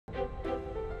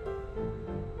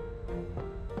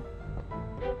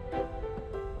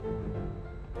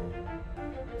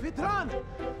Hitran!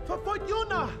 Verfolgt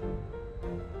Yuna!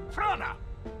 Frana!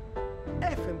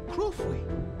 Effem Krufwi!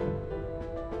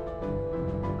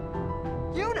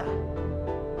 Yuna!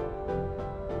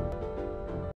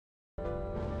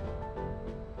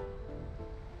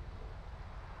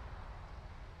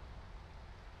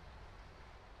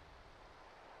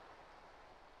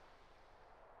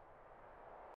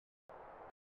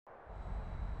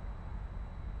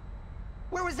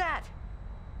 Where was that?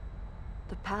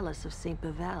 The Palace of St.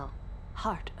 Bevel,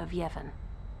 heart of Yevon.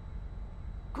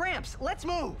 Gramps, let's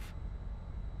move!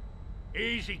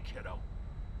 Easy, kiddo.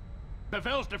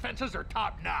 Bevel's defenses are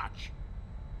top-notch.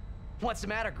 What's the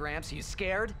matter, Gramps? You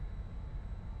scared?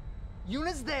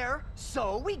 Yuna's there,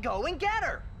 so we go and get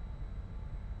her!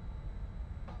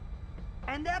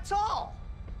 And that's all!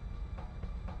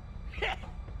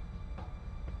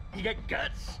 You got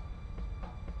guts?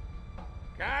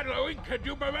 Carlo could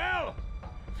do Bevel!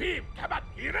 Fim, come on,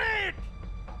 red!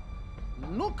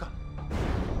 Nunca!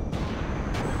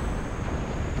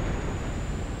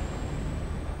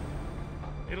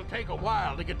 It'll take a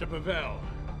while to get to Bevel.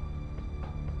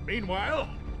 Meanwhile...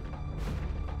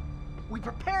 we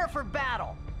prepare for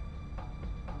battle!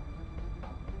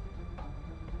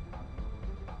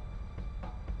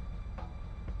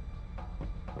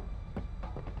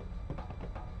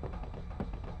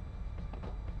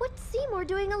 What's Seymour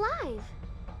doing alive?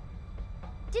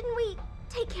 Didn't we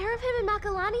take care of him in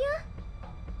Macalania?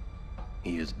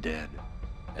 He is dead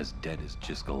as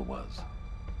Jiskel was.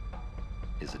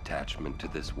 His attachment to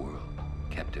this world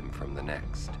kept him from the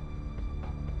next.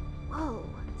 Whoa,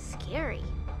 scary.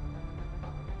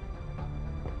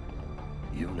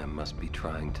 Yuna must be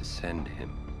trying to send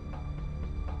him.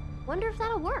 Wonder if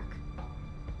that'll work.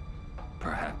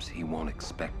 Perhaps he won't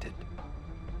expect it.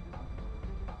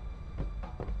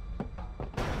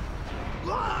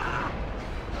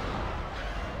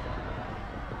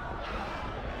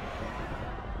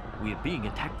 We are being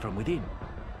attacked from within.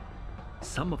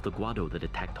 Some of the Guado that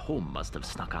attacked home must have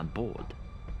snuck on board.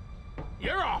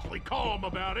 You're awfully calm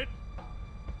about it.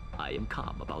 I am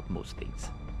calm about most things.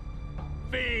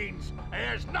 Fiends!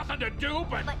 There's nothing to do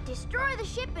but... But destroy the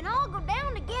ship and all go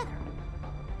down together.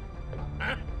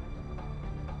 Huh?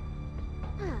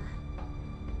 Huh.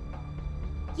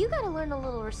 You gotta learn a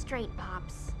little restraint,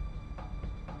 Pops.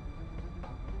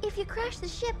 If you crash the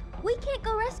ship, we can't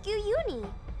go rescue Uni.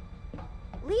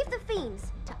 Leave the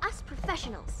fiends to us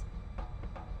professionals.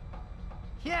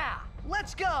 Yeah,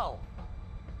 let's go!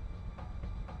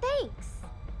 Thanks.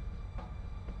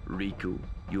 Riku,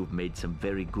 you've made some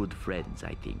very good friends,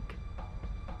 I think.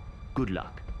 Good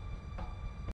luck.